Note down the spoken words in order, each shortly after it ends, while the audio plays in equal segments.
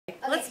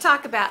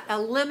talk about a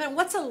lemon.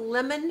 What's a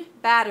lemon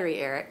battery,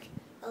 Eric?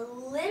 A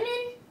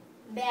lemon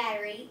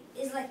battery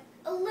is like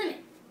a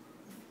lemon.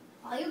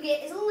 All you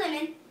get is a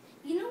lemon.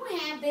 You know what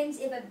happens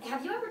if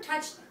have you ever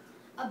touched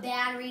a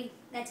battery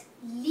that's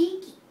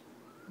leaky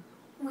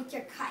with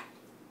your cut?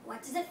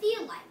 What does it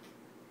feel like?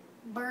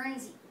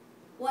 Burns you.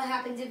 What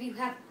happens if you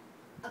have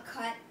a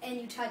cut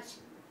and you touch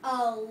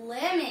a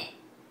lemon?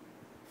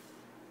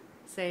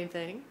 Same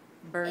thing.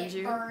 Burns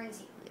you? It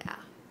burns you. Yeah.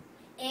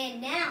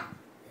 And now,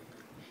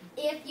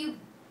 if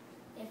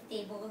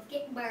they both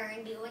get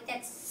burned, you know what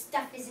that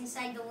stuff is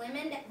inside the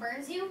lemon that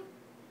burns you?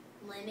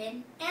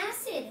 Lemon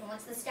acid. And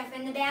what's the stuff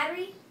in the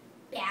battery?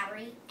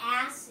 Battery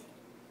acid.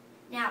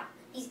 Now,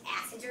 these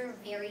acids are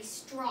very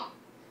strong.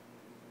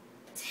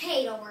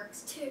 Potato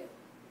works too.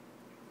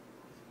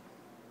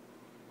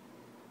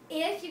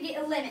 If you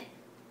get a lemon,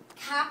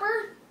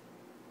 copper,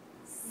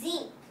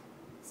 zinc.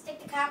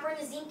 Stick the copper and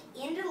the zinc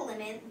into the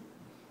lemon.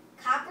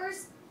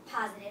 Copper's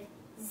positive,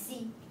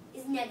 zinc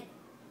is negative.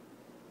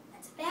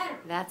 That's a battery.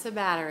 That's a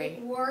battery.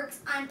 It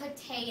works on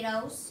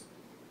potatoes.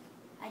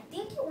 I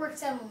think it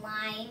works on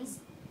limes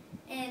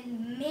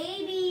and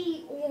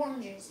maybe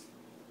oranges.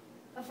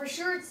 But for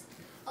sure it's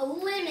a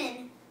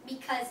lemon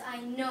because I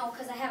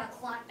have a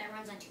clock that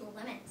runs on 2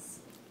 lemons.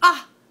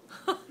 Ah!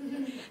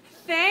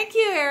 Thank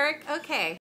you, Eric. Okay.